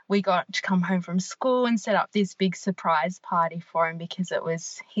we got to come home from school and set up this big surprise party for him because it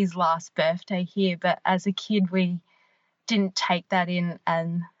was his last birthday here. But as a kid, we didn't take that in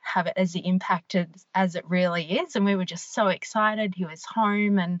and have it as impacted as it really is. And we were just so excited. He was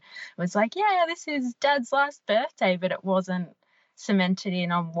home and it was like, yeah, this is Dad's last birthday, but it wasn't cemented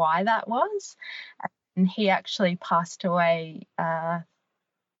in on why that was. And he actually passed away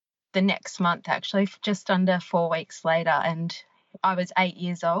the next month, actually, just under 4 weeks later. And I was 8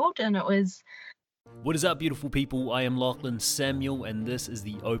 years old, and it was... What is up, beautiful people? I am Lachlan Samuel, and this is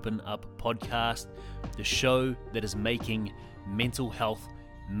the Open Up Podcast, the show that is making mental health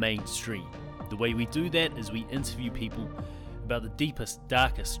mainstream. The way we do that is we interview people about the deepest,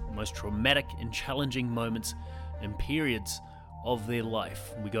 darkest, most traumatic and challenging moments and periods of their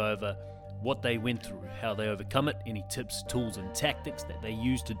life. We go over what they went through, how they overcome it, any tips, tools and tactics that they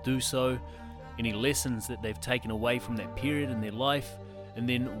use to do so, any lessons that they've taken away from that period in their life, and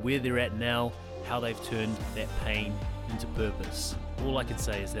then where they're at now, how they've turned that pain into purpose. All I can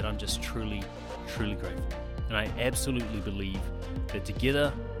say is that I'm just truly, truly grateful. And I absolutely believe that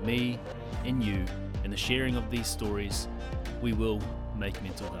together, me and you, and the sharing of these stories, we will make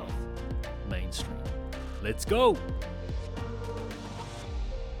mental health mainstream. Let's go!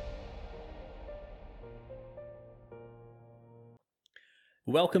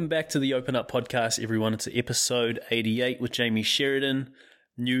 Welcome back to the Open Up Podcast, everyone. It's episode 88 with Jamie Sheridan,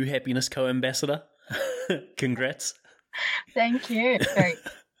 new Happiness Co-Ambassador. Congrats. Thank you. Great.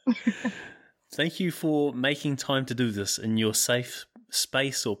 Thank you for making time to do this in your safe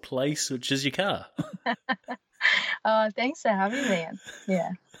space or place, which is your car. Oh, thanks for having me. Yeah,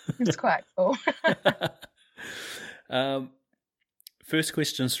 it's quite cool. First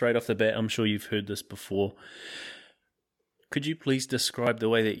question straight off the bat, I'm sure you've heard this before. Could you please describe the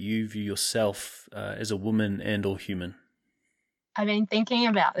way that you view yourself as a woman and or human? I've been thinking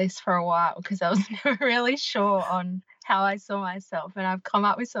about this for a while because I was never really sure on how I saw myself, and I've come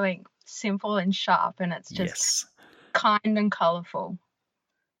up with something simple and sharp, and it's just kind and colourful.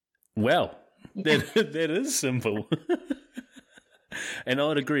 Well, that is simple. And I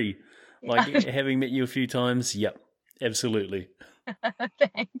would agree. Like, having met you a few times, yep, absolutely.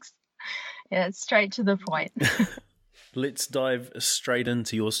 Thanks. Yeah, it's straight to the point. Let's dive straight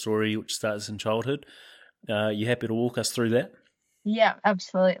into your story, which starts in childhood. You happy to walk us through that? Yeah,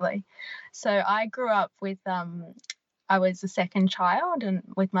 absolutely. So I grew up with, I was the second child and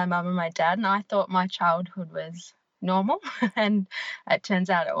with my mum and my dad, and I thought my childhood was normal, and it turns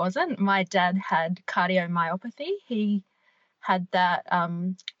out it wasn't. My dad had cardiomyopathy. He had that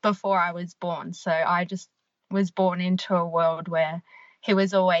before I was born. So I just was born into a world where he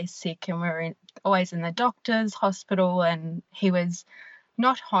was always sick, and we were always in the doctor's hospital, and he was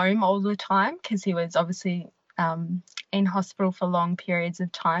not home all the time because he was obviously in hospital for long periods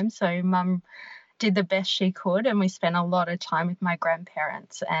of time. So Mum did the best she could, and we spent a lot of time with my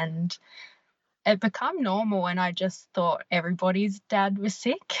grandparents, and it became normal, and I just thought everybody's dad was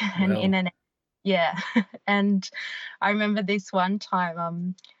sick. And yeah. And I remember this one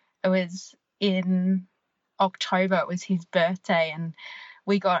time, it was in October, it was his birthday, and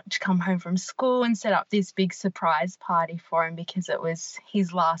we got to come home from school and set up this big surprise party for him because it was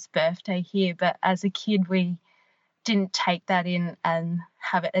his last birthday here. But as a kid, we didn't take that in and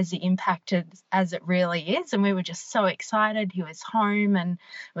have it as impacted as it really is. And we were just so excited. He was home and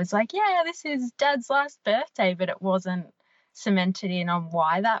it was like, yeah, this is Dad's last birthday, but it wasn't cemented in on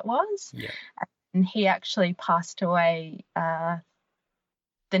why that was. Yeah. And he actually passed away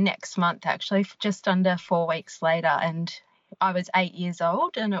the next month, actually, just under 4 weeks later. And I was 8 years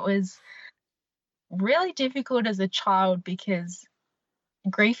old, and it was really difficult as a child because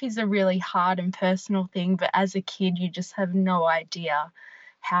grief is a really hard and personal thing, but as a kid you just have no idea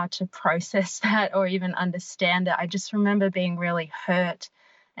how to process that or even understand it. I just remember being really hurt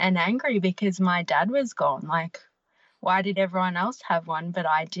and angry because my dad was gone. Like, why did everyone else have one but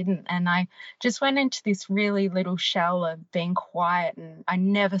I didn't? And I just went into this really little shell of being quiet, and I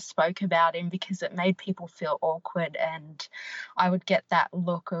never spoke about him because it made people feel awkward, and I would get that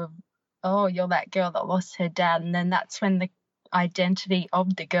look of, oh, you're that girl that lost her dad. And then that's when the identity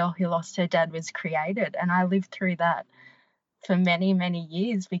of the girl who lost her dad was created, and I lived through that for many, many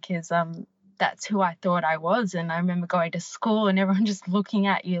years because that's who I thought I was. And I remember going to school and everyone just looking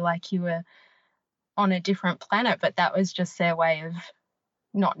at you like you were on a different planet, but that was just their way of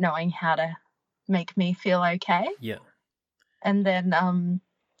not knowing how to make me feel okay. Yeah. And then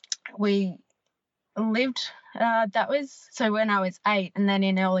we lived, that was, so when I was 8, and then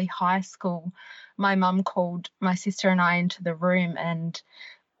in early high school, my mum called my sister and I into the room, and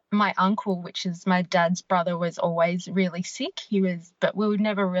my uncle, which is my dad's brother, was always really sick. But we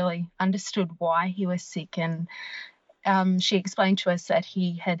never really understood why he was sick. And she explained to us that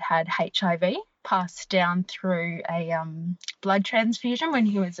he had HIV passed down through a blood transfusion when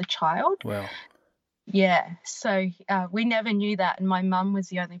he was a child. Wow. Yeah, so we never knew that, and my mum was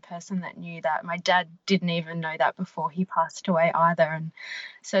the only person that knew that. My dad didn't even know that before he passed away either, and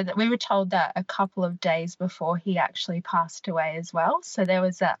so that we were told that a couple of days before he actually passed away as well. So there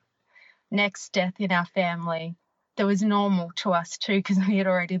was that next death in our family that was normal to us too, because we had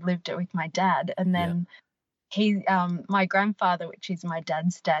already lived it with my dad. And then my grandfather, which is my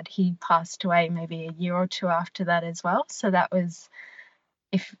dad's dad, he passed away maybe a year or two after that as well. So that was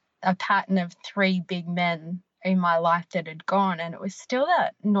a pattern of 3 big men in my life that had gone, and it was still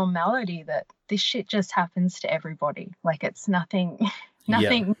that normality that this shit just happens to everybody. Like, it's nothing.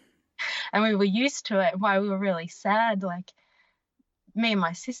 And we were used to it. Why we were really sad, like, me and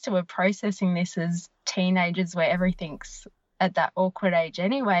my sister were processing this as teenagers where everything's at that awkward age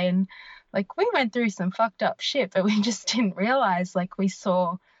anyway, and like, we went through some fucked up shit, but we just didn't realize. Like, we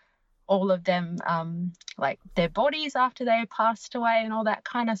saw all of them, like their bodies after they passed away and all that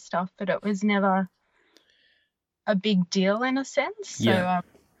kind of stuff, but it was never a big deal in a sense. So,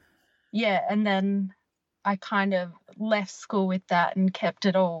 and then I kind of left school with that and kept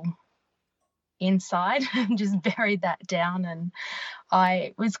it all inside and just buried that down. And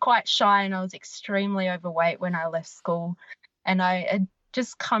I was quite shy, and I was extremely overweight when I left school. And I had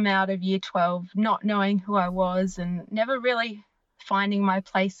just come out of year 12 not knowing who I was and never really finding my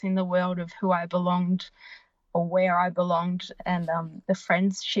place in the world of who I belonged or where I belonged. And the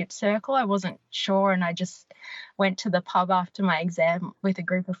friendship circle, I wasn't sure, and I just went to the pub after my exam with a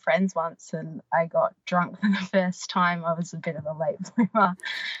group of friends once, and I got drunk for the first time. I was a bit of a late bloomer,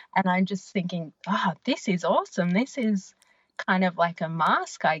 and I'm just thinking, this is awesome. This is kind of like a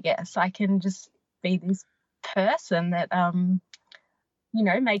mask, I guess. I can just be this person that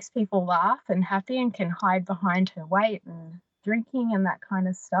makes people laugh and happy and can hide behind her weight and drinking and that kind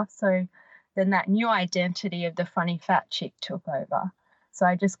of stuff. So then that new identity of the funny fat chick took over. So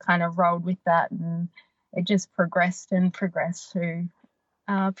I just kind of rolled with that, and it just progressed through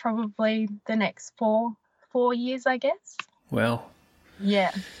probably the next four years, I guess. Wow.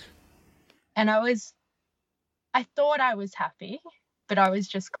 Yeah. And I thought I was happy, but I was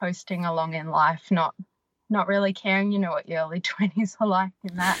just coasting along in life, not really caring. You know what your early 20s are like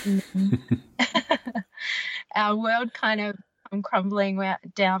in that. Our world kind of crumbling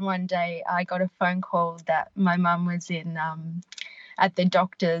down one day. I got a phone call that my mum was in at the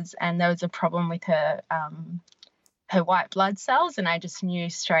doctor's, and there was a problem with her white blood cells, and I just knew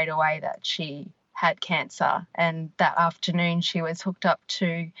straight away that she had cancer. And that afternoon she was hooked up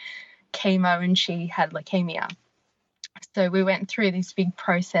to chemo and she had leukemia. So we went through this big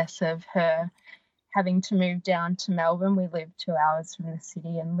process of her having to move down to Melbourne. We lived 2 hours from the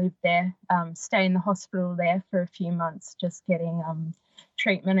city and lived there, stay in the hospital there for a few months, just getting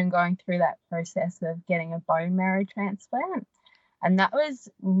treatment and going through that process of getting a bone marrow transplant. And that was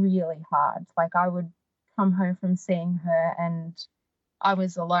really hard. Like, I would come home from seeing her and I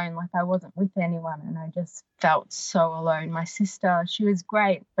was alone, like I wasn't with anyone, and I just felt so alone. My sister, she was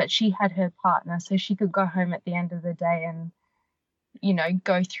great, but she had her partner, so she could go home at the end of the day and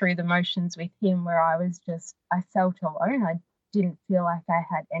go through the motions with him, where I felt alone. I didn't feel like I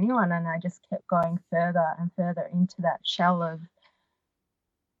had anyone, and I just kept going further and further into that shell of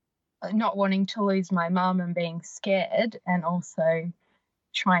not wanting to lose my mum and being scared, and also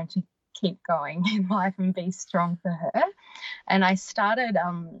trying to keep going in life and be strong for her. And I started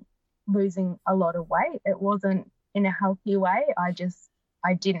losing a lot of weight. It wasn't in a healthy way. I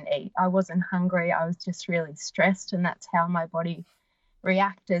didn't eat. I wasn't hungry. I was just really stressed, and that's how my body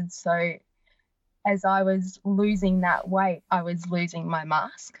reacted. So as I was losing that weight, I was losing my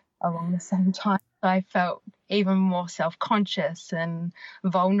mask along the same time. I felt even more self-conscious and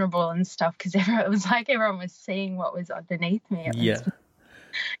vulnerable and stuff, because it was like everyone was seeing what was underneath me.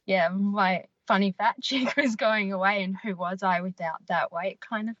 My funny fat chick was going away, and who was I without that weight,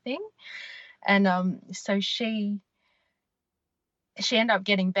 kind of thing. And so she ended up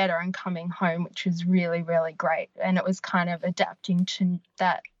getting better and coming home, which was really, really great. And it was kind of adapting to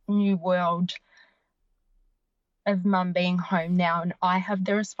that new world of mum being home now, and I have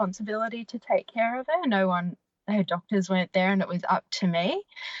the responsibility to take care of her. Her doctors weren't there, and it was up to me.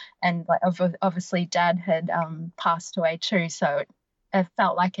 And like, obviously Dad had passed away too, so it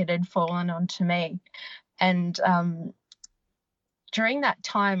felt like it had fallen onto me. And during that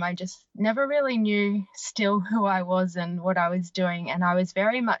time, I just never really knew still who I was and what I was doing. And I was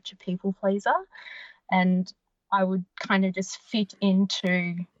very much a people pleaser, and I would kind of just fit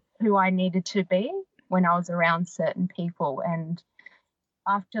into who I needed to be when I was around certain people. And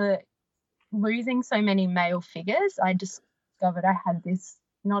after losing so many male figures, I discovered I had this,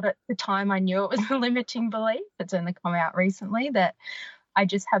 not at the time I knew it was a limiting belief, it's only come out recently, that I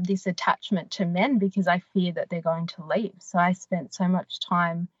just have this attachment to men because I fear that they're going to leave. So I spent so much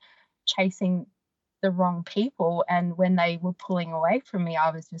time chasing the wrong people, and when they were pulling away from me,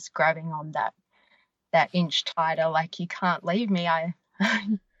 I was just grabbing on that inch tighter, like, you can't leave me. I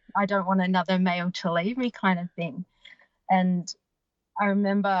I don't want another male to leave me, kind of thing. And I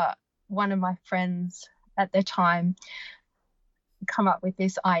remember one of my friends at the time come up with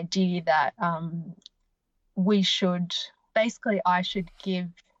this idea that I should give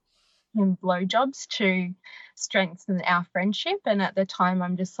him blowjobs to strengthen our friendship. And at the time,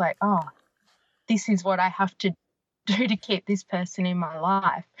 I'm just like, oh, this is what I have to do to keep this person in my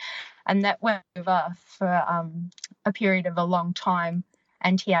life. And that went over for a period of a long time,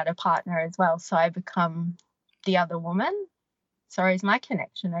 and he had a partner as well. So I become the other woman. Sorry, is my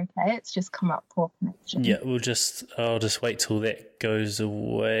connection okay? It's just come up poor connection. Yeah, I'll just wait till that goes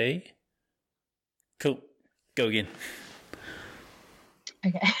away. Cool. Go again.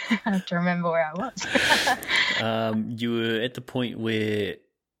 Okay, I have to remember where I was. You were at the point where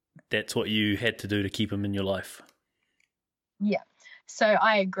that's what you had to do to keep him in your life. Yeah, so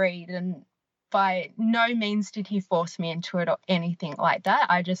I agreed, and by no means did he force me into it or anything like that.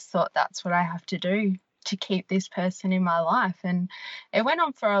 I just thought that's what I have to do to keep this person in my life. And it went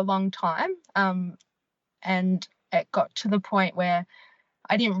on for a long time, and it got to the point where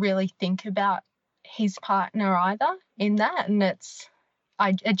I didn't really think about his partner either in that, and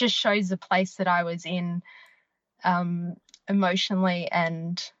it just shows the place that I was in emotionally,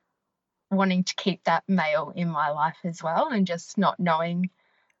 and wanting to keep that male in my life as well, and just not knowing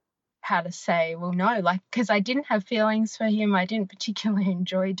how to say, well, no, like, because I didn't have feelings for him. I didn't particularly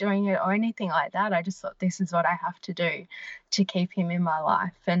enjoy doing it or anything like that. I just thought, this is what I have to do to keep him in my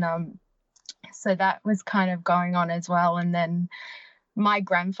life. And so that was kind of going on as well. And then my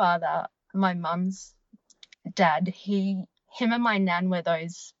grandfather, my mum's dad, him and my nan were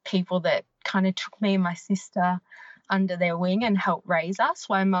those people that kind of took me and my sister under their wing and helped raise us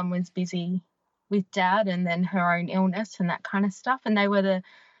while mum was busy with dad and then her own illness and that kind of stuff. And they were the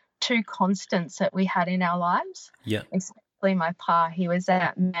two constants that we had in our lives. Yeah. Especially my pa. He was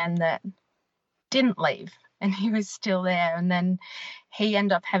that man that didn't leave, and he was still there. And then he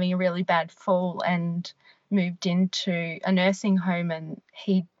ended up having a really bad fall and moved into a nursing home, and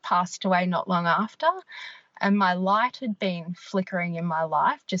he passed away not long after. And my light had been flickering in my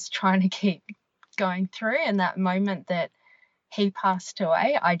life, just trying to keep going through. And that moment that he passed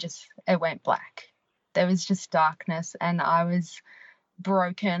away, it went black. There was just darkness, and I was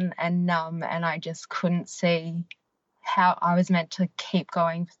broken and numb, and I just couldn't see how I was meant to keep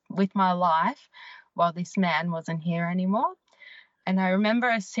going with my life while this man wasn't here anymore. And I remember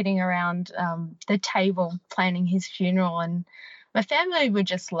us sitting around the table planning his funeral, and my family were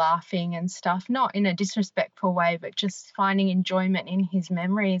just laughing and stuff, not in a disrespectful way, but just finding enjoyment in his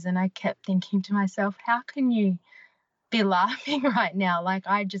memories. And I kept thinking to myself, how can you be laughing right now? Like,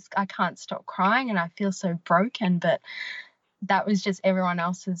 I can't stop crying, and I feel so broken. But that was just everyone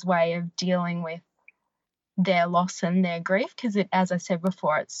else's way of dealing with their loss and their grief, because as I said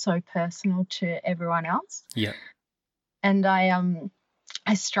before, it's so personal to everyone else. Yeah. And I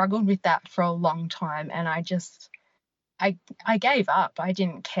struggled with that for a long time, and I gave up. I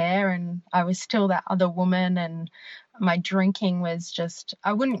didn't care, and I was still that other woman, and my drinking was just,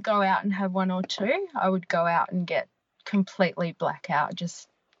 I wouldn't go out and have one or two. I would go out and get completely blackout, just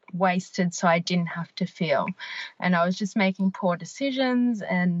wasted, so I didn't have to feel. And I was just making poor decisions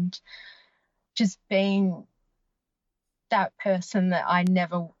and just being that person that I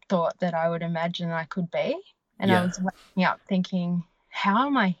never thought that I would imagine I could be. And I was waking up thinking, how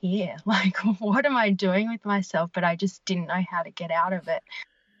am I here? Like, what am I doing with myself? But I just didn't know how to get out of it.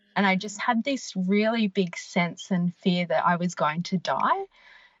 And I just had this really big sense and fear that I was going to die.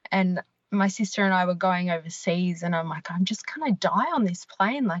 And my sister and I were going overseas, and I'm like, I'm just going to die on this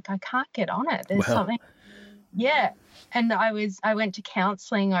plane. Like, I can't get on it. There's something. Yeah. And I went to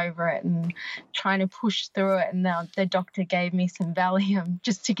counselling over it and trying to push through it. And the doctor gave me some Valium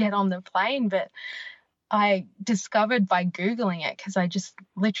just to get on the plane. But I discovered by Googling it, because I just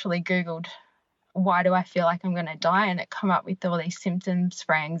literally Googled, why do I feel like I'm going to die? And it come up with all these symptoms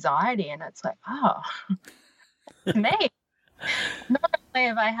for anxiety. And it's like, oh, me. Not only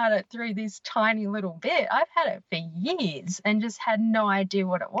have I had it through this tiny little bit, I've had it for years and just had no idea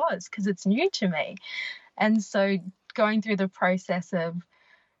what it was, because it's new to me. And so going through the process of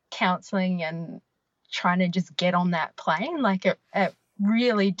counselling and trying to just get on that plane, like it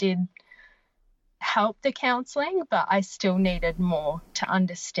really did help the counseling, but I still needed more to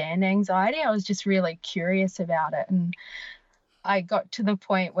understand anxiety. I was just really curious about it. And I got to the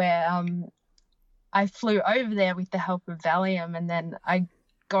point where I flew over there with the help of Valium, and then I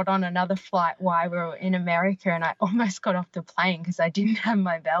got on another flight while we were in America, and I almost got off the plane because I didn't have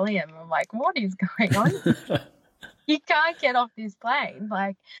my Valium. I'm like, what is going on? You can't get off this plane,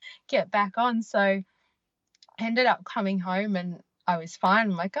 like, get back on. So I ended up coming home and I was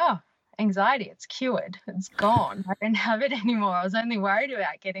fine. I'm like, oh, anxiety, it's cured. It's gone. I don't have it anymore. I was only worried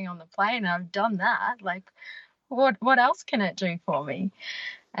about getting on the plane. I've done that. Like, what else can it do for me?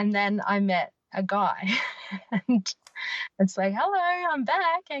 And then I met a guy and it's like, hello, I'm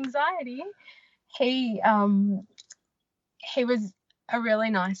back, anxiety. He was a really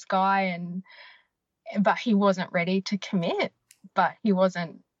nice guy, but he wasn't ready to commit, but he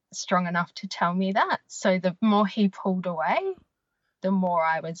wasn't strong enough to tell me that. So the more he pulled away, the more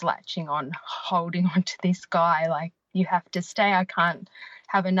I was latching on, holding on to this guy, like, you have to stay. I can't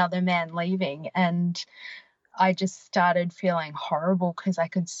have another man leaving. And I just started feeling horrible because I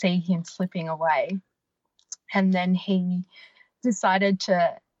could see him slipping away. And then he decided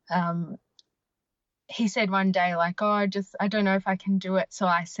to, he said one day, like, oh, I don't know if I can do it. So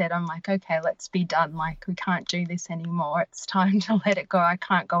I said, I'm like, okay, let's be done. Like, we can't do this anymore. It's time to let it go. I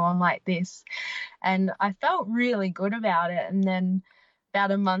can't go on like this. And I felt really good about it. And then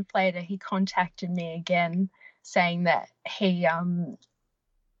about a month later, he contacted me again saying that he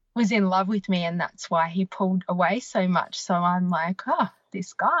was in love with me and that's why he pulled away so much. So I'm like, oh,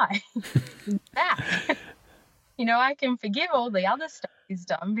 this guy is back. You know, I can forgive all the other stuff he's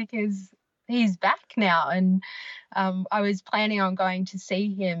done because he's back now. And I was planning on going to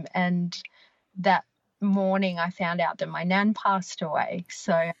see him, and that morning I found out that my nan passed away.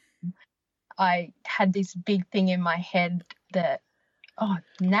 So I had this big thing in my head that, oh,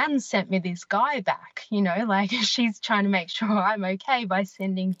 Nan sent me this guy back, you know, like she's trying to make sure I'm okay by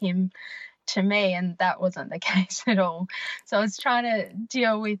sending him to me, and that wasn't the case at all. So I was trying to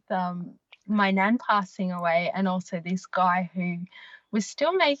deal with my nan passing away and also this guy who was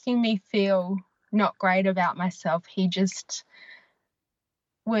still making me feel not great about myself. He just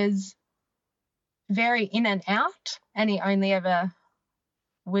was very in and out, and he only ever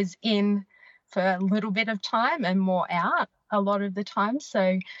was in for a little bit of time and more out a lot of the time.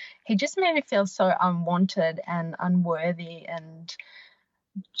 So he just made me feel so unwanted and unworthy, and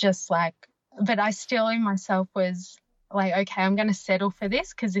just like, but I still in myself was like, okay, I'm going to settle for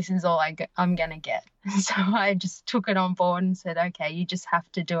this because this is all I'm going to get. So I just took it on board and said, okay, you just have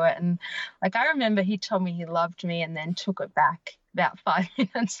to do it. And like, I remember he told me he loved me and then took it back about 5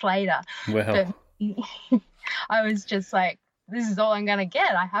 minutes later. Wow. But I was just like, this is all I'm going to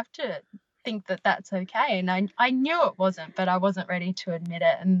get. I have to think that that's okay. And I knew it wasn't, but I wasn't ready to admit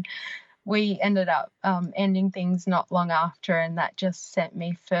it. And we ended up ending things not long after, and that just sent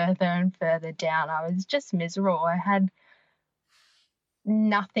me further and further down. I was just miserable. I had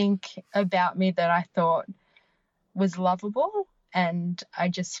nothing about me that I thought was lovable, and I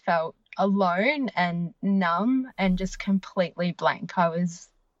just felt alone and numb and just completely blank. I was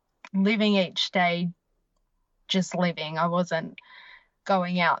living each day just living. I wasn't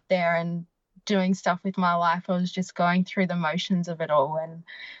going out there and doing stuff with my life. I was just going through the motions of it all. And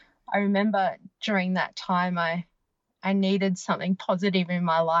I remember during that time I needed something positive in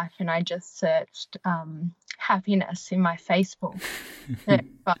my life, and I just searched happiness in my Facebook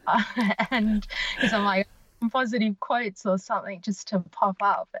and because I'm like, positive quotes or something just to pop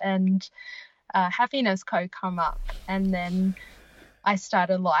up, and happiness quote come up, and then I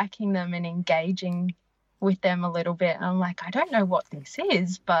started liking them and engaging with them a little bit. And I'm like, I don't know what this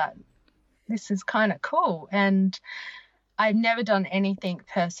is, but this is kind of cool. And I've never done anything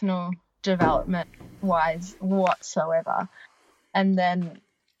personal development wise whatsoever. And then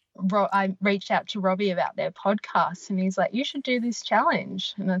I reached out to Robbie about their podcast, and he's like, you should do this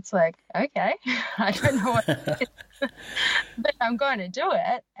challenge. And it's like, okay, I don't know what it is, but I'm going to do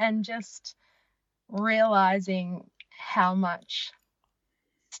it. And just realizing how much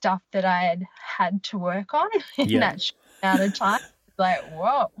stuff that I had to work on in that short amount of time. Like,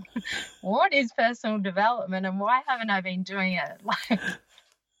 whoa, what is personal development, and why haven't I been doing it like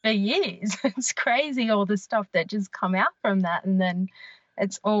for years? It's crazy, all the stuff that just come out from that, and then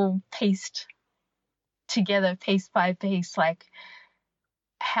it's all pieced together piece by piece, like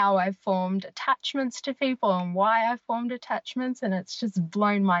how I formed attachments to people and why I formed attachments, and it's just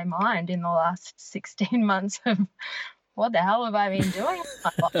blown my mind in the last 16 months of what the hell have I been doing?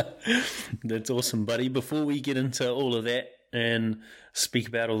 That's awesome, buddy. Before we get into all of that and speak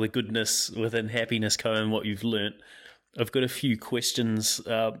about all the goodness within Happiness Co and what you've learnt, I've got a few questions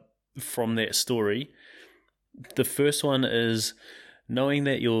from that story. The first one is, knowing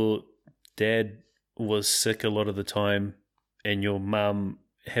that your dad was sick a lot of the time and your mum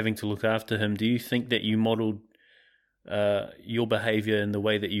having to look after him, do you think that you modelled your behaviour and the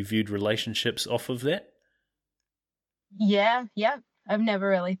way that you viewed relationships off of that? Yeah. I've never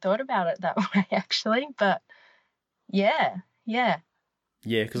really thought about it that way, actually, but yeah. Yeah,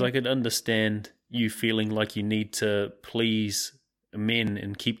 because I could understand you feeling like you need to please men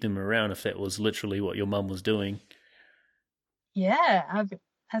and keep them around if that was literally what your mum was doing. Yeah,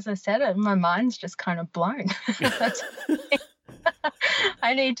 as I said, my mind's just kind of blown. That's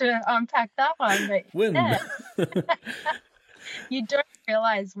I need to unpack that one, but Win. yeah. You don't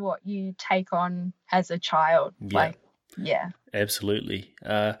realize what you take on as a child. Yeah. Absolutely.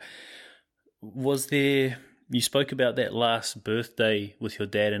 Was there, you spoke about that last birthday with your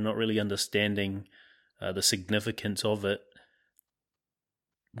dad and not really understanding the significance of it.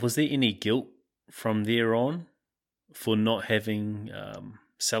 Was there any guilt from there on for not having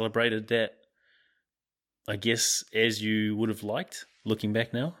celebrated that, I guess, as you would have liked, looking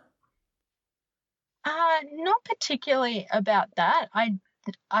back now? Not particularly about that.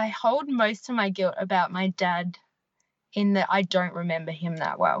 I hold most of my guilt about my dad in that I don't remember him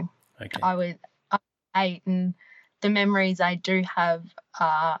that well. Okay. I was 8, and the memories I do have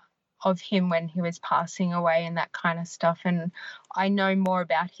are of him when he was passing away and that kind of stuff. And I know more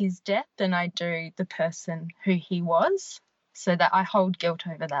about his death than I do the person who he was, so that I hold guilt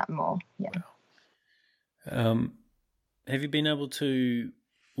over that more. Yeah. Wow. Have you been able to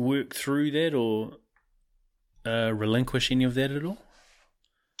work through that or relinquish any of that at all?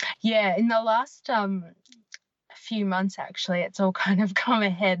 Yeah, in the last few months, actually, it's all kind of come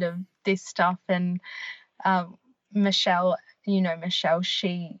ahead of this stuff. And Michelle,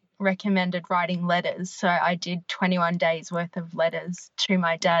 she recommended writing letters. So I did 21 days worth of letters to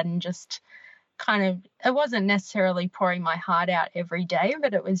my dad, and just kind of, it wasn't necessarily pouring my heart out every day,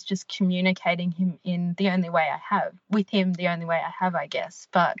 but it was just communicating him in the only way I have, with him the only way I have, I guess.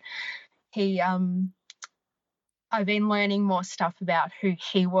 But I've been learning more stuff about who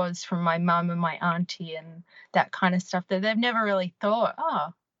he was from my mum and my auntie and that kind of stuff that they've never really thought,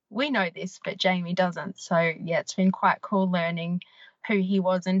 oh, we know this, but Jamie doesn't. So, yeah, it's been quite cool learning who he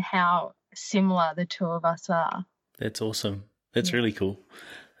was and how similar the two of us are. That's awesome. That's really cool.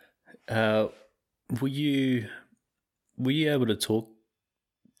 Were you able to talk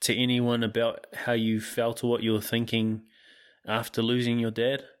to anyone about how you felt or what you were thinking after losing your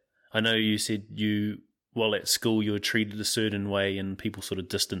dad? I know you said while at school you were treated a certain way and people sort of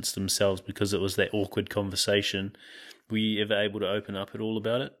distanced themselves because it was that awkward conversation. Were you ever able to open up at all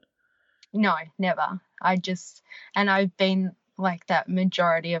about it? No, never. I've been like that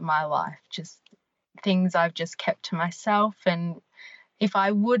majority of my life, just things I've just kept to myself. And if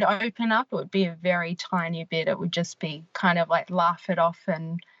I would open up, it would be a very tiny bit. It would just be kind of like laugh it off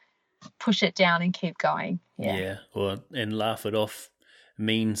and push it down and keep going. Yeah. And laugh it off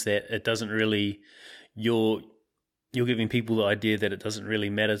means that it doesn't really, you're giving people the idea that it doesn't really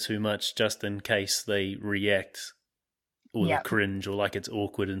matter too much, just in case they react or they cringe or like it's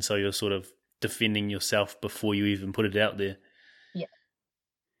awkward, and so you're sort of defending yourself before you even put it out there.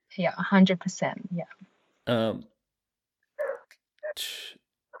 Yeah, 100%. Yeah.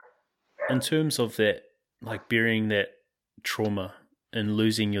 In terms of that, like burying that trauma and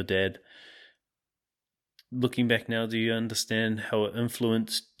losing your dad, looking back now, do you understand how it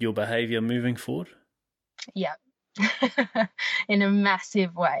influenced your behaviour moving forward? Yeah, in a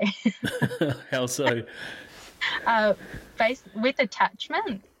massive way. How so? With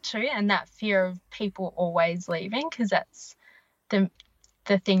attachment too, and that fear of people always leaving, because that's the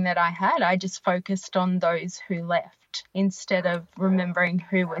thing that I had. I just focused on those who left instead of remembering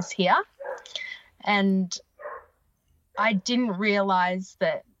who was here. And I didn't realize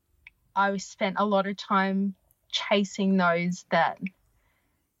that I spent a lot of time chasing those that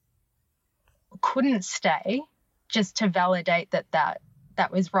couldn't stay, just to validate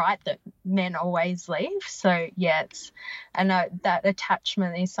that was right, that men always leave. So yeah, that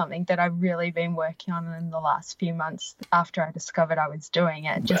attachment is something that I've really been working on in the last few months after I discovered I was doing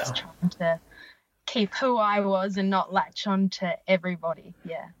it. Just trying to keep who I was and not latch on to everybody.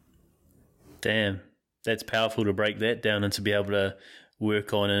 Yeah. Damn, that's powerful to break that down and to be able to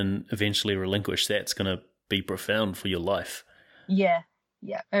work on and eventually relinquish that. It's going to be profound for your life. Yeah,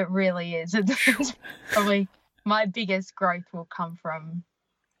 it really is. It's probably my biggest growth will come from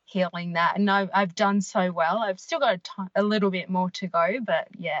healing that, and I've done so well. I've still got a little bit more to go, but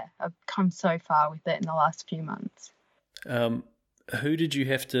yeah, I've come so far with it in the last few months. who did you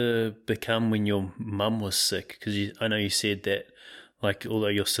have to become when your mum was sick? Because I know you said that, like, although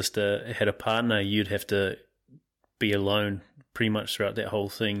your sister had a partner, you'd have to be alone pretty much throughout that whole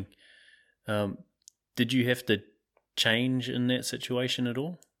thing. Did you have to change in that situation at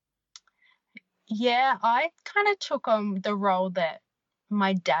all? Yeah, I kind of took on the role that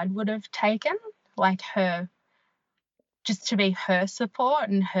my dad would have taken, like her, just to be her support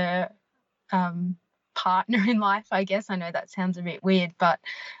and her partner in life, I guess. I know that sounds a bit weird, but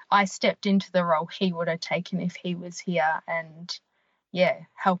I stepped into the role he would have taken if he was here, and yeah,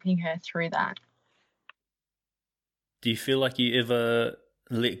 helping her through that. Do you feel like you ever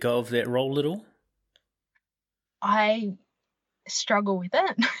let go of that role at all? I struggle with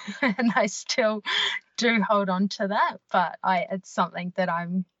it and I still do hold on to that, but it's something that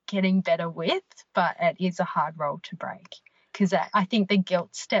I'm getting better with, but it is a hard role to break because I think the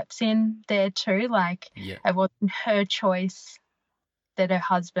guilt steps in there too. Like, it wasn't her choice that her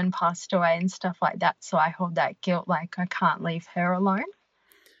husband passed away and stuff like that, so I hold that guilt, like I can't leave her alone.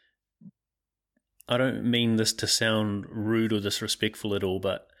 I don't mean this to sound rude or disrespectful at all,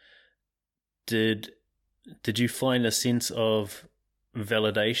 but did you find a sense of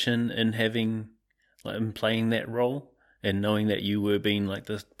validation in having, like, in playing that role and knowing that you were being like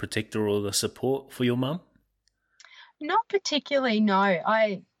the protector or the support for your mum? Not particularly, no.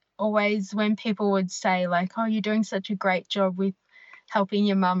 I always, when people would say like, oh, you're doing such a great job with helping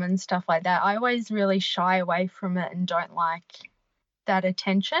your mum and stuff like that, I always really shy away from it and don't like that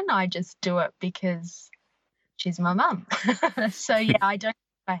attention. I just do it because she's my mum. So yeah, I don't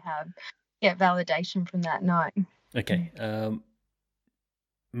think I get validation from that, no. Okay.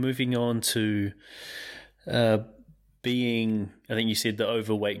 Moving on to being, I think you said, the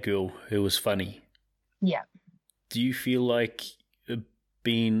overweight girl who was funny. Yeah. Do you feel like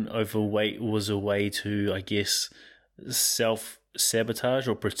being overweight was a way to, I guess, self-sabotage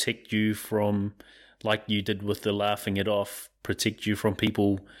or protect you from, like you did with the laughing it off, protect you from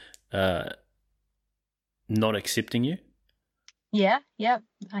people not accepting you? Yeah,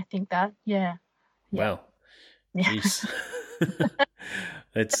 I think that, yeah. Wow. Yeah. Jeez.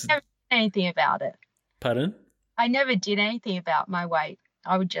 I never did anything about it. Pardon? I never did anything about my weight.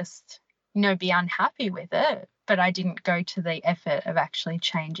 I would just, be unhappy with it, but I didn't go to the effort of actually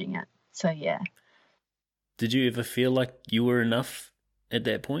changing it. So, yeah. Did you ever feel like you were enough at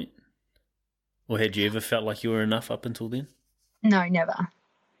that point? Or had you ever felt like you were enough up until then? No, never.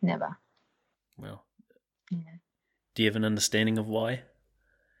 Well, yeah. Do you have an understanding of why?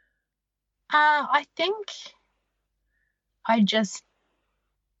 I think I just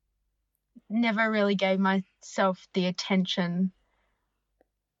never really gave myself the attention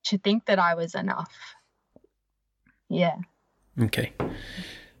to think that I was enough. Yeah. Okay.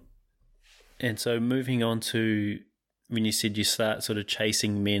 And so moving on to when you said you start sort of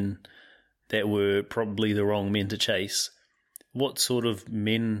chasing men that were probably the wrong men to chase, what sort of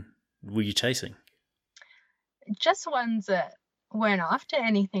men were you chasing? Just ones that weren't after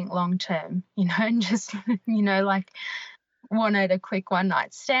anything long term, and just, like wanted a quick one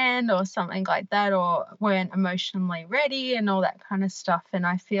night stand or something like that, or weren't emotionally ready and all that kind of stuff. And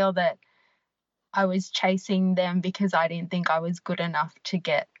I feel that I was chasing them because I didn't think I was good enough to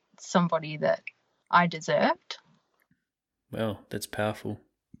get somebody that I deserved. Well, that's powerful.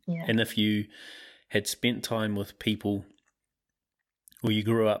 Yeah. And if you had spent time with people, or you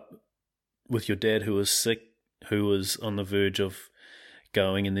grew up with your dad who was sick, who was on the verge of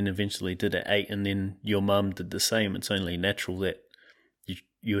going and then eventually did at 8, and then your mum did the same, it's only natural that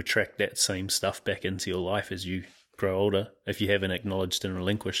you attract that same stuff back into your life as you grow older, if you haven't acknowledged and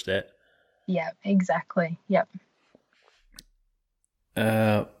relinquished that. Yeah, exactly. Yep.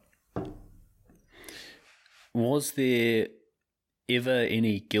 Was there ever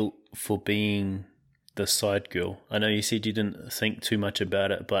any guilt for being the side girl? I know you said you didn't think too much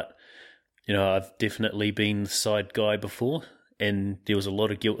about it, but I've definitely been the side guy before, and there was a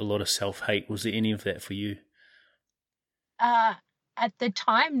lot of guilt, a lot of self-hate. Was there any of that for you? At the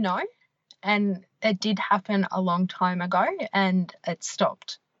time, no. And it did happen a long time ago, and it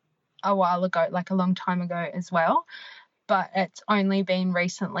stopped a while ago, like a long time ago as well. But it's only been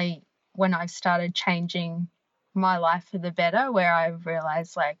recently when I've started changing my life for the better, where I've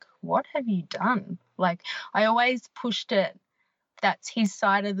realized, like, what have you done? Like, I always pushed it, that's his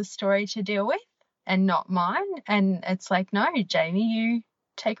side of the story to deal with and not mine. And it's like, no, Jamie, you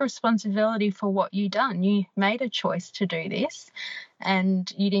take responsibility for what you done. You made a choice to do this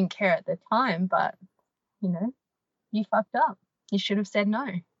and you didn't care at the time, but, you fucked up. You should have said no.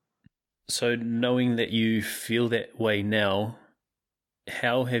 So knowing that you feel that way now,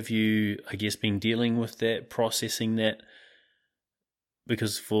 how have you, I guess, been dealing with that, processing that?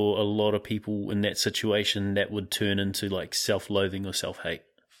 Because for a lot of people in that situation, that would turn into like self-loathing or self-hate.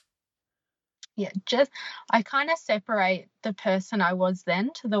 Yeah, I kind of separate the person I was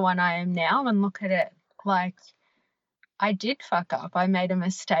then to the one I am now and look at it like I did fuck up. I made a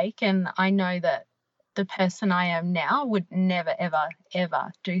mistake, and I know that the person I am now would never, ever,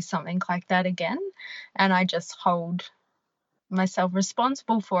 ever do something like that again. And I just hold myself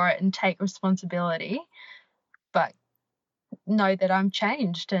responsible for it and take responsibility, but know that I'm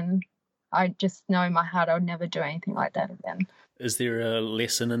changed, and I just know in my heart I'll never do anything like that again. Is there a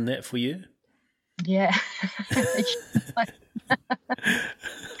lesson in that for you? Yeah.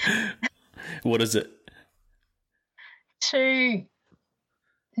 What is it? To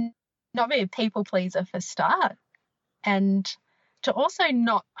not be a people pleaser for start, and to also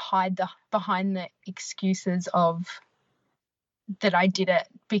not hide behind the excuses of that I did it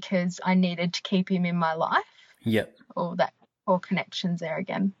because I needed to keep him in my life. Yep. Or that poor connections there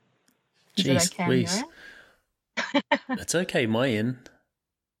again. Is Jeez, it okay? please. It's okay, my end.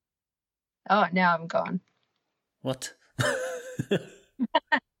 Oh, now I'm gone. What?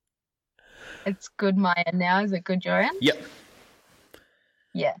 It's good, my end now. Is it good, your end? Yep.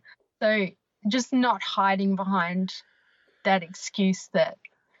 Yeah. So just not hiding behind that excuse that,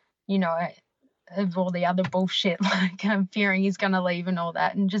 you know, of all the other bullshit, like I'm fearing he's going to leave and all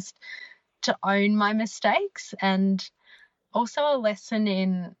that, and just to own my mistakes, and also a lesson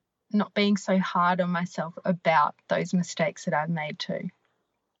in not being so hard on myself about those mistakes that I've made too.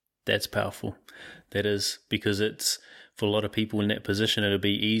 That's powerful. That is, because it's, for a lot of people in that position, it'll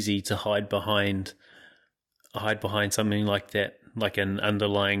be easy to hide behind something like that, like an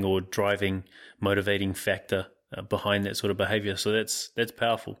underlying or driving, motivating factor behind that sort of behavior. So that's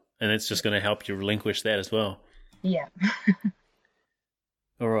powerful, and it's just going to help you relinquish that as well. Yeah.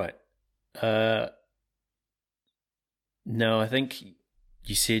 All right. Now, I think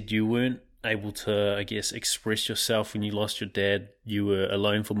you said you weren't able to, I guess, express yourself when you lost your dad. You were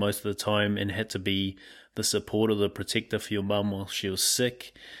alone for most of the time and had to be the supporter, the protector for your mum while she was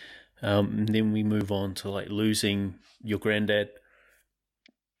sick. And then we move on to like losing your granddad.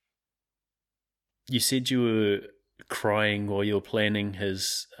 You said you were crying while you were planning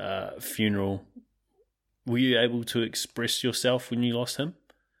his funeral. Were you able to express yourself when you lost him?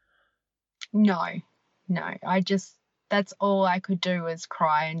 No. That's all I could do was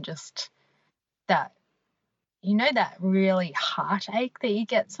cry, and just that, you know, that really heartache that you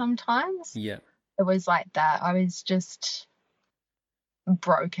get sometimes? Yeah. It was like that. I was just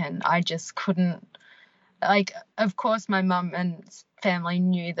broken. I just couldn't, like, of course my mum and family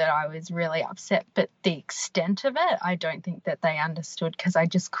knew that I was really upset, but the extent of it, I don't think that they understood, because I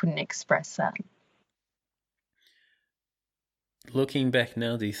just couldn't express that. Looking back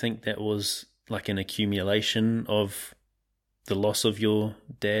now, do you think that was like an accumulation of the loss of your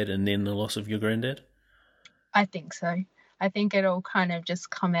dad and then the loss of your granddad? I think so. I think it all kind of just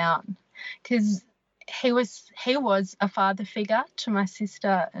come out, because he was a father figure to my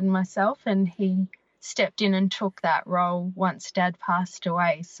sister and myself, and he stepped in and took that role once Dad passed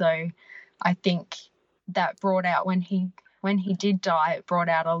away. So I think that brought out, when he did die, it brought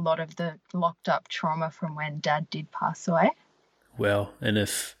out a lot of the locked up trauma from when Dad did pass away. Well, and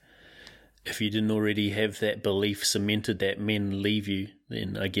if you didn't already have that belief cemented that men leave you,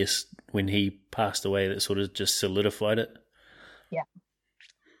 then I guess when he passed away, that sort of just solidified it. Yeah.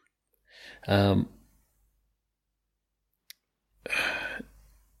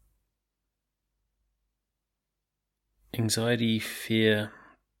 Anxiety, fear.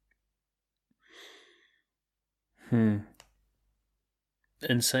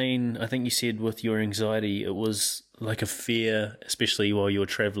 Insane. I think you said with your anxiety, it was like a fear, especially while you were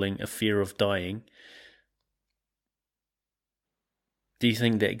traveling, a fear of dying. Do you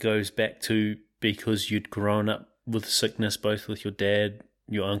think that goes back to because you'd grown up with sickness, both with your dad,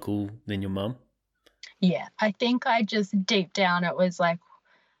 your uncle, then your mum? Yeah, I think I just, deep down, it was like,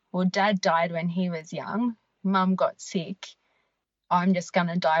 well, Dad died when he was young. Mum got sick. I'm just going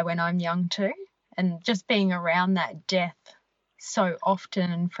to die when I'm young too. And just being around that death so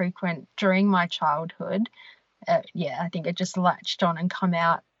often and frequent during my childhood, I think it just latched on and come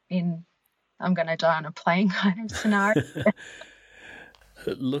out in I'm going to die on a plane kind of scenario.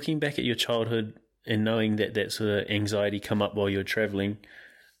 Looking back at your childhood and knowing that sort of anxiety come up while you're traveling,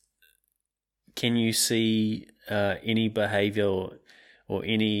 can you see any behavior or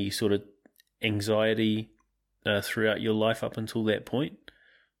any sort of anxiety throughout your life up until that point?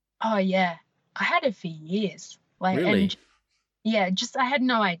 Oh, yeah. I had it for years. Really? I had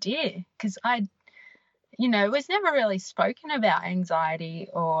no idea, because it was never really spoken about anxiety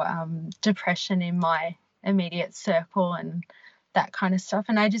or depression in my immediate circle, and that kind of stuff.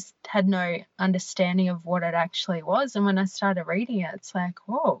 And I just had no understanding of what it actually was. And when I started reading it, it's like,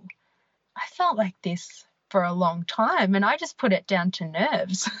 whoa, I felt like this for a long time. And I just put it down to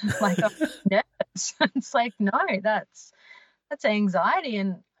nerves. Like, I'm nervous. It's like, no, that's anxiety.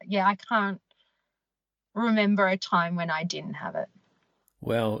 And yeah, I can't remember a time when I didn't have it.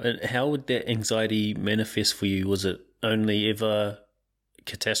 Wow. And how would that anxiety manifest for you? Was it only ever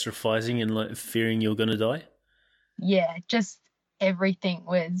catastrophizing and like fearing you're going to die? Yeah, just everything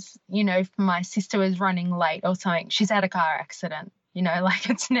was, if my sister was running late or something, she's had a car accident, like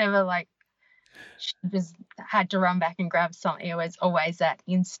it's never like she just had to run back and grab something. It was always that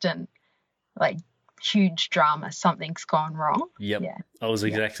instant, like, huge drama. Something's gone wrong. Yep. Yeah. I was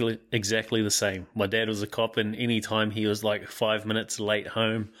exactly the same. My dad was a cop, and any time he was like 5 minutes late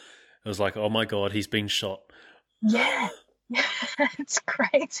home, it was like, oh my God, he's been shot. Yeah. It's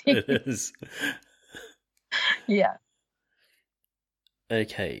crazy. It is. Yeah.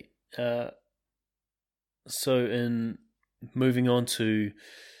 Okay. So in moving on to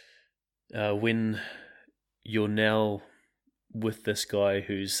when you're now with this guy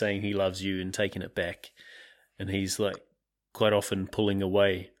who's saying he loves you and taking it back, and he's like quite often pulling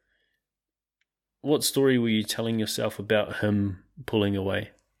away, what story were you telling yourself about him pulling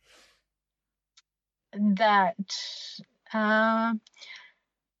away? That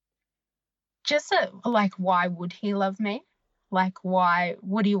just like, why would he love me? Like, why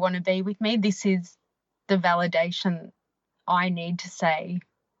would he want to be with me? This is the validation I need to say,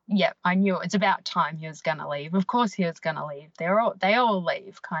 yep, I knew it's about time he was going to leave. Of course he was going to leave. They all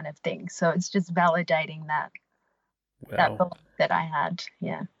leave, kind of thing. So it's just validating that, that belief that I had.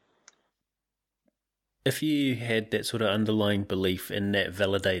 Yeah. If you had that sort of underlying belief and that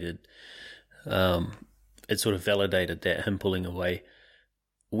validated, it sort of validated that him pulling away.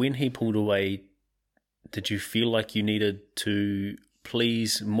 When he pulled away, did you feel like you needed to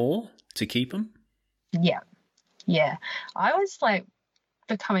please more to keep him? Yeah. Yeah. I was like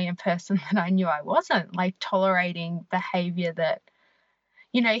becoming a person that I knew I wasn't, like tolerating behavior that,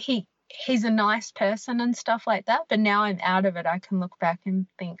 he's a nice person and stuff like that. But now I'm out of it. I can look back and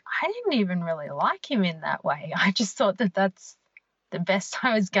think, I didn't even really like him in that way. I just thought that that's the best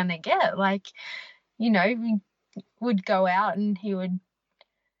I was going to get. Like, we would go out and he would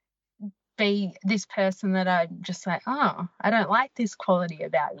be this person that I'm just like, oh, I don't like this quality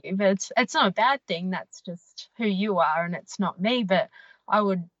about you. But it's not a bad thing. That's just who you are and it's not me. But I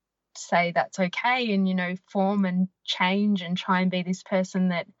would say that's okay and, form and change and try and be this person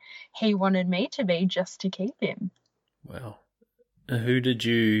that he wanted me to be just to keep him. Wow. Who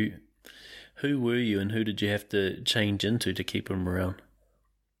were you and who did you have to change into to keep him around?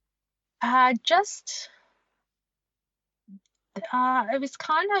 It was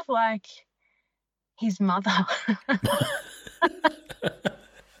kind of like his mother.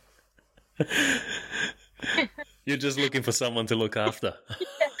 You're just looking for someone to look after.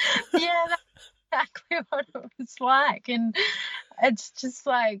 Yeah, that's exactly what it was like. And it's just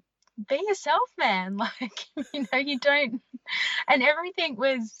like, be yourself, man. Like, you don't, and everything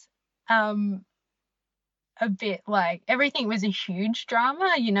was a bit like, everything was a huge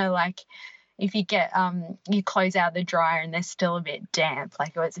drama, like if you get you clothes out of the dryer and they're still a bit damp,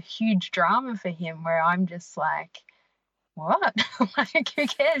 like it was a huge drama for him, where I'm just like, what? Like, who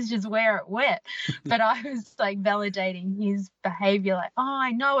cares, just wear it wet. But I was like validating his behavior, like, oh,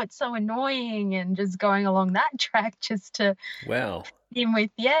 I know it's so annoying, and just going along that track just to wow him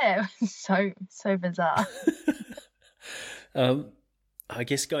with, yeah, it was so bizarre. I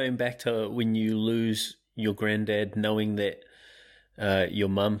guess going back to when you lose your granddad, knowing that your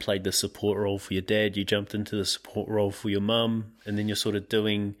mum played the support role for your dad, you jumped into the support role for your mum, and then you're sort of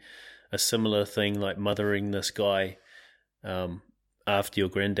doing a similar thing, like mothering this guy after your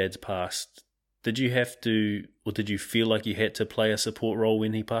granddad's passed. Did you have to, or did you feel like you had to play a support role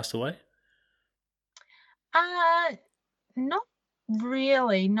when he passed away? Not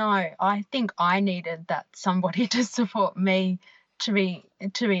really, no. I think I needed that somebody to support me, to be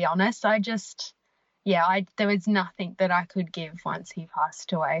honest. I just, there was nothing that I could give once he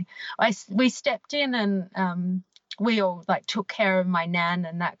passed away. We stepped in and we all like took care of my nan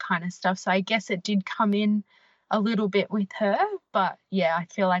and that kind of stuff. So I guess it did come in a little bit with her, but yeah, I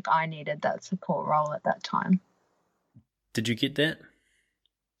feel like I needed that support role at that time. Did you get that?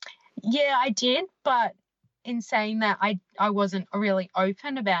 Yeah, I did, but in saying that, I wasn't really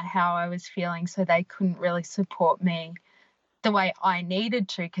open about how I was feeling, so they couldn't really support me the way I needed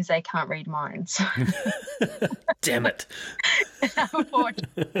to, because they can't read minds. Damn it.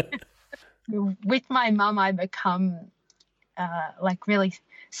 With my mum, I become like really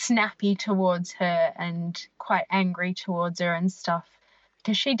snappy towards her and quite angry towards her and stuff,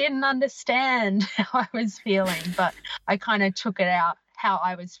 because she didn't understand how I was feeling. But I kind of took it out how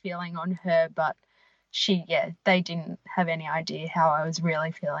I was feeling on her, but they didn't have any idea how I was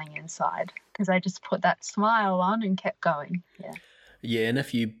really feeling inside, because I just put that smile on and kept going. Yeah, and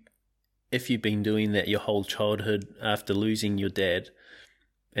if you've been doing that your whole childhood after losing your dad,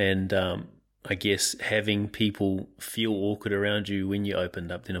 and I guess having people feel awkward around you when you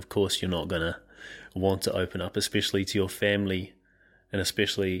opened up, then of course you're not gonna want to open up, especially to your family, and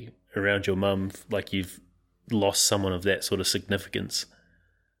especially around your mum, like you've lost someone of that sort of significance.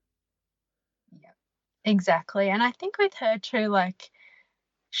 Exactly. And I think with her too, like,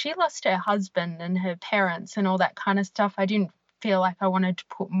 she lost her husband and her parents and all that kind of stuff. I didn't feel like I wanted to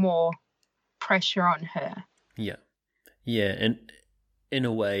put more pressure on her. Yeah. And in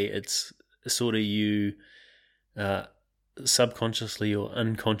a way, it's sort of you subconsciously or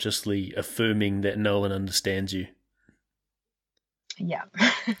unconsciously affirming that no one understands you. Yeah.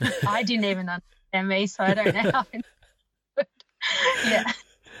 I didn't even understand me, so I don't know how it would.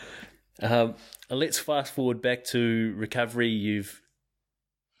 Yeah. Let's fast forward back to recovery. You've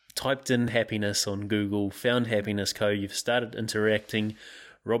typed in happiness on Google, found Happiness Co. You've started interacting.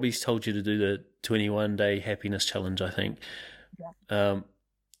 Robbie's told you to do the 21-day happiness challenge, I think. Yeah.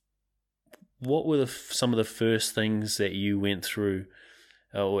 What were some of the first things that you went through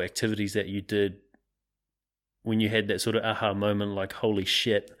or activities that you did when you had that sort of aha moment, like, holy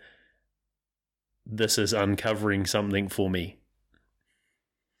shit, this is uncovering something for me?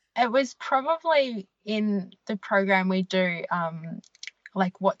 It was probably in the program we do,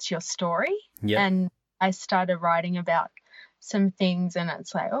 like, what's your story? Yeah. And I started writing about some things, and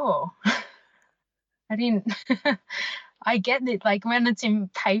it's like, oh, I didn't, I get it. Like, when it's in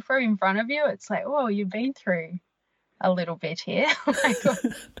paper in front of you, it's like, oh, you've been through a little bit here.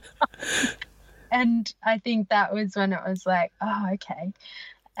 And I think that was when it was like, oh, okay.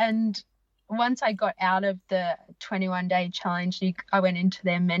 And once I got out of the 21-day challenge, I went into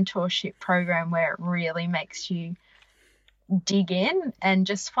their mentorship program, where it really makes you dig in and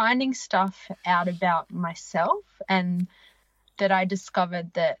just finding stuff out about myself, and that I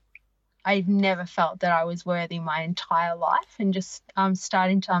discovered that I've never felt that I was worthy my entire life, and just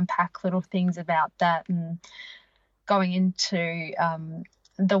starting to unpack little things about that and going into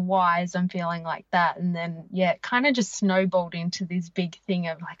the whys I'm feeling like that. And then, it kind of just snowballed into this big thing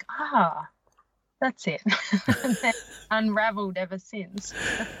of like, that's it. And then unraveled ever since.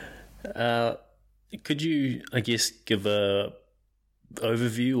 Could you, I guess, give a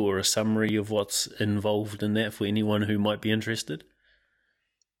overview or a summary of what's involved in that for anyone who might be interested?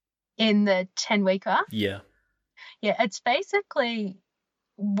 In the 10-weeker? Yeah. Yeah, it's basically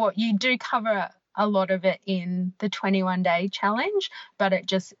what you do, cover a lot of it in the 21-day challenge, but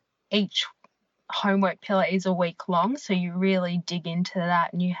each homework pillar is a week long, so you really dig into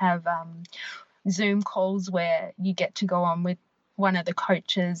that, and you have Zoom calls where you get to go on with one of the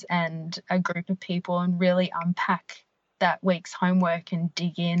coaches and a group of people and really unpack that week's homework and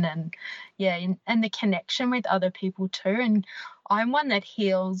dig in, and and the connection with other people too. And I'm one that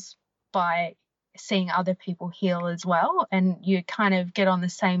heals by seeing other people heal as well, and you kind of get on the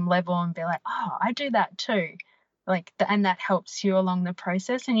same level and be like, oh, I do that too, and that helps you along the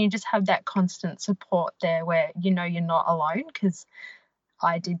process, and you just have that constant support there where you're not alone, because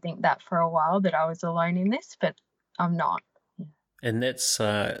I did think that for a while, that I was alone in this, but I'm not. And that's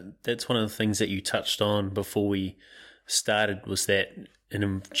one of the things that you touched on before we started, was that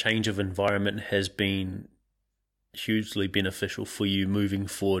a change of environment has been hugely beneficial for you moving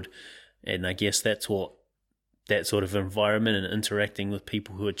forward. And I guess that's what that sort of environment and interacting with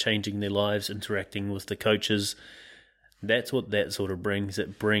people who are changing their lives, interacting with the coaches, that's what that sort of brings.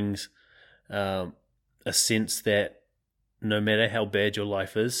 It brings a sense that no matter how bad your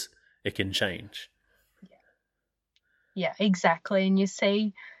life is, it can change. Yeah, exactly. And you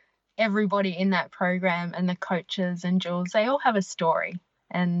see everybody in that program, and the coaches and Jules, they all have a story,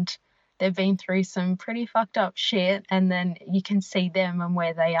 and they've been through some pretty fucked up shit, and then you can see them and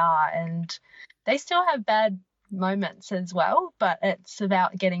where they are, and they still have bad moments as well, but it's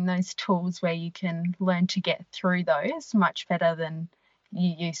about getting those tools where you can learn to get through those much better than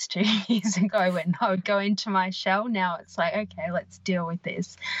you used to years ago, when I would go into my shell. Now it's like, okay, let's deal with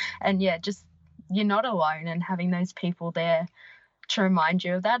this. And just you're not alone, and having those people there to remind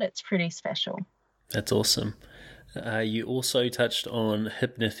you of that, it's pretty special. That's awesome. You also touched on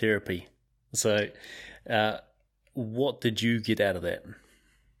hypnotherapy. So what did you get out of that?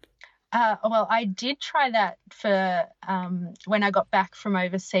 Well, I did try that for when I got back from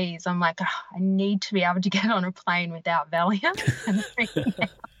overseas. I'm like, "Oh, I need to be able to get on a plane without Valium and freaking out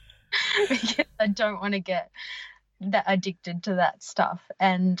because I don't want to get that addicted to that stuff."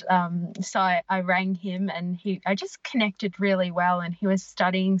 And so I rang him, and I just connected really well. And he was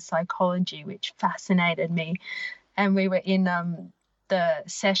studying psychology, which fascinated me. And we were in the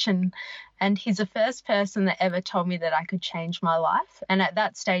session, and he's the first person that ever told me that I could change my life. And at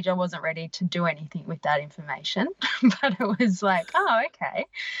that stage, I wasn't ready to do anything with that information, but it was like, oh, okay.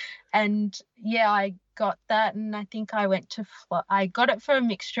 And yeah, I got that, and I think I went to I got it for a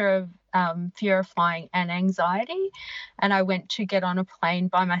mixture of fear of flying and anxiety. And I went to get on a plane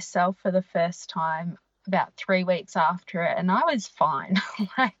by myself for the first time about 3 weeks after it, and I was fine.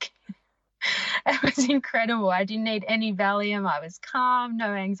 Like, it was incredible. I didn't need any Valium. I was calm,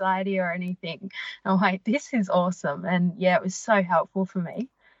 no anxiety or anything. I'm like, this is awesome. And yeah, it was so helpful for me.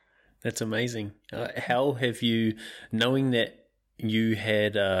 That's amazing. How have you, knowing that you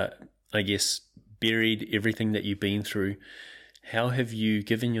had, I guess, buried everything that you've been through, how have you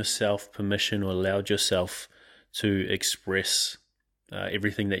given yourself permission or allowed yourself to express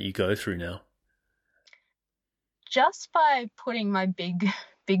everything that you go through now? Just by putting my big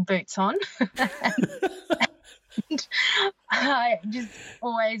boots on. And I just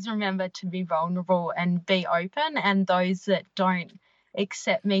always remember to be vulnerable and be open, and those that don't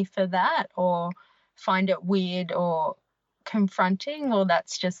accept me for that or find it weird or confronting, well,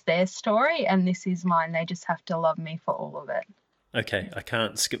 that's just their story and this is mine. They just have to love me for all of it. Okay, I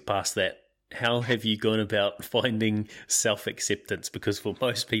can't skip past that. How have you gone about finding self-acceptance? Because for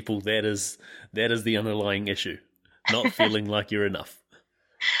most people, that is the underlying issue, not feeling like you're enough.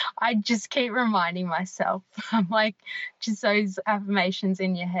 I just keep reminding myself. I'm like, just those affirmations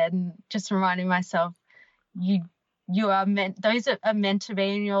in your head, and just reminding myself, you are meant, those that are meant to be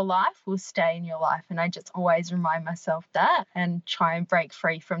in your life will stay in your life. And I just always remind myself that and try and break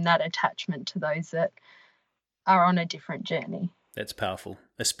free from that attachment to those that are on a different journey. That's powerful,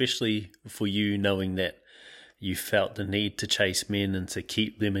 especially for you, knowing that you felt the need to chase men and to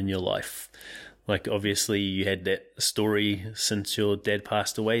keep them in your life. Like, obviously you had that story since your dad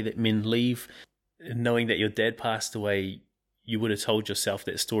passed away that men leave. Knowing that your dad passed away, you would have told yourself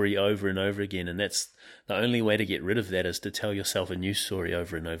that story over and over again. And that's the only way to get rid of that, is to tell yourself a new story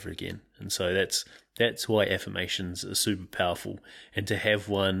over and over again. And so that's why affirmations are super powerful. And to have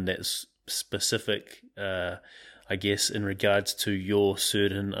one that's specific, I guess, in regards to your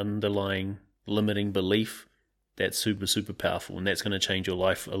certain underlying limiting belief, that's super, super powerful. And that's going to change your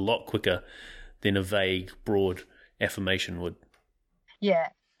life a lot quicker than a vague, broad affirmation would. Yeah,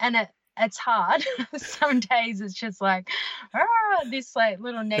 and it's hard. Some days it's just like, this like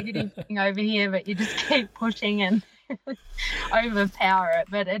little negative thing over here, but you just keep pushing and overpower it.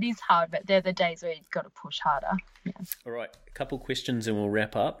 But it is hard, but they're the days where you've got to push harder. Yeah. All right, a couple questions and we'll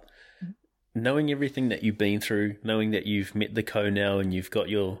wrap up. Knowing everything that you've been through, knowing that you've met the co now and you've got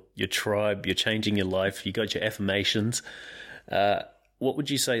your tribe, you're changing your life, you got your affirmations, what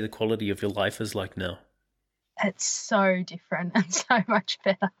would you say the quality of your life is like now? It's so different and so much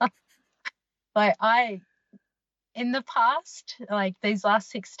better. Like, in the past, like these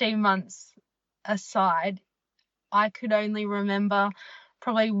last 16 months aside, I could only remember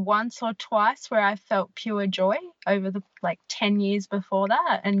probably once or twice where I felt pure joy over the 10 years before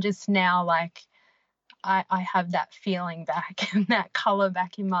that. And just now, like, I have that feeling back and that color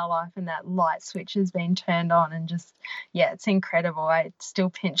back in my life, and that light switch has been turned on, and just, yeah, it's incredible. I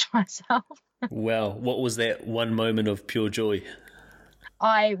still pinch myself. Wow. What was that one moment of pure joy?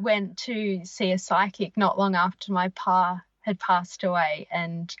 I went to see a psychic not long after my pa had passed away,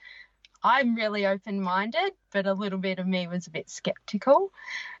 and I'm really open-minded, but a little bit of me was a bit skeptical.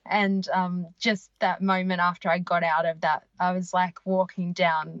 And just that moment after I got out of that, I was like walking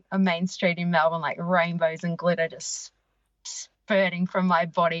down a main street in Melbourne, like rainbows and glitter just spurting from my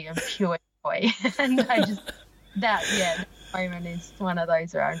body of pure joy. And that moment is one of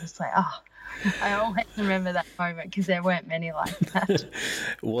those where I'm just like, I always remember that moment because there weren't many like that.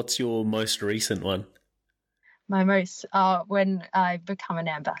 What's your most recent one? My most, when I become an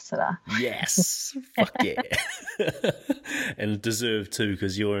ambassador. Yes. Fuck yeah. And deserved too,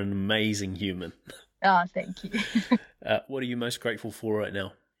 because you're an amazing human. Oh, thank you. What are you most grateful for right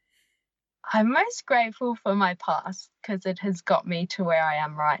now? I'm most grateful for my past because it has got me to where I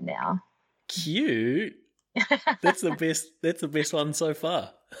am right now. Cute. That's the best one so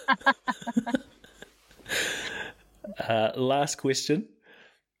far. Last question.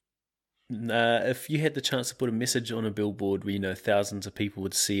 If you had the chance to put a message on a billboard where thousands of people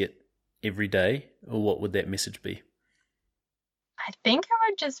would see it every day, what would that message be? I I think it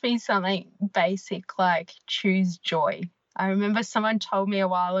would just be something basic like choose joy. I remember someone told me a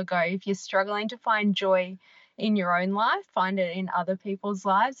while ago, if you're struggling to find joy in your own life, find it in other people's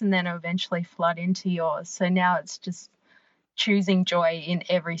lives, and then eventually flood into yours. So now it's just choosing joy in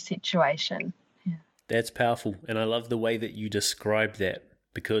every situation. Yeah. That's powerful. And I love the way that you describe that,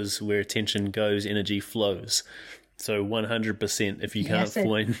 because where attention goes, energy flows. So 100%, if you can't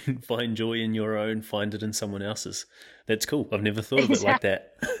find joy in your own, find it in someone else's. That's cool. I've never thought of it like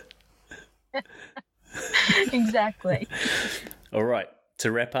that. Exactly. All right.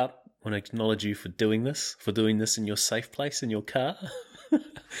 To wrap up, I want to acknowledge you for doing this in your safe place in your car,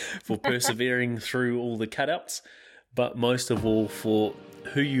 for persevering through all the cutouts, but most of all for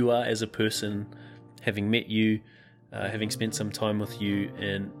who you are as a person, having met you, having spent some time with you,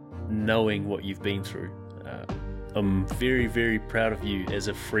 and knowing what you've been through. I'm very, very proud of you as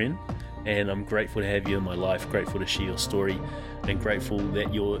a friend, and I'm grateful to have you in my life, grateful to share your story, and grateful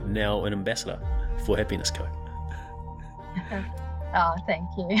that you're now an ambassador for Happiness Co. Oh, thank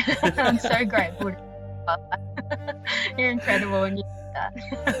you. I'm so grateful. You're incredible when you do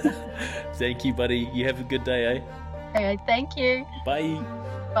that. Thank you, buddy. You have a good day, eh? Okay, thank you. Bye.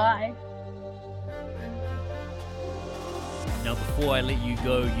 Bye. Now, before I let you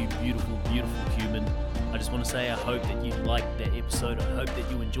go, you beautiful, beautiful human, I just want to say I hope that you liked that episode. I hope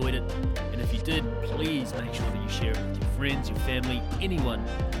that you enjoyed it. And if you did, please make sure that you share it with your friends, your family, anyone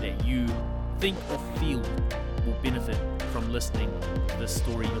that you think or feel will benefit from listening to this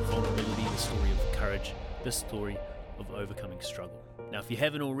story of vulnerability, this story of courage, this story of overcoming struggle. Now, if you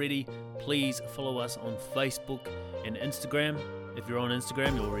haven't already, please follow us on Facebook and Instagram. If you're on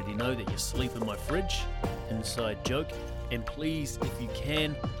Instagram, you already know that you sleep in my fridge. Inside joke. And please, if you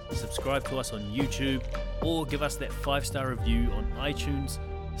can, subscribe to us on YouTube or give us that 5-star review on iTunes,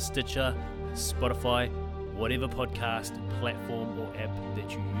 Stitcher, Spotify, whatever podcast platform or app that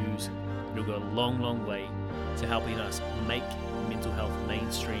you use. It'll go a long, long way to helping us make mental health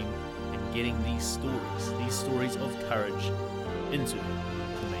mainstream and getting these stories of courage into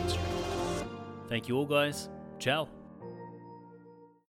the mainstream. Thank you all, guys. Ciao.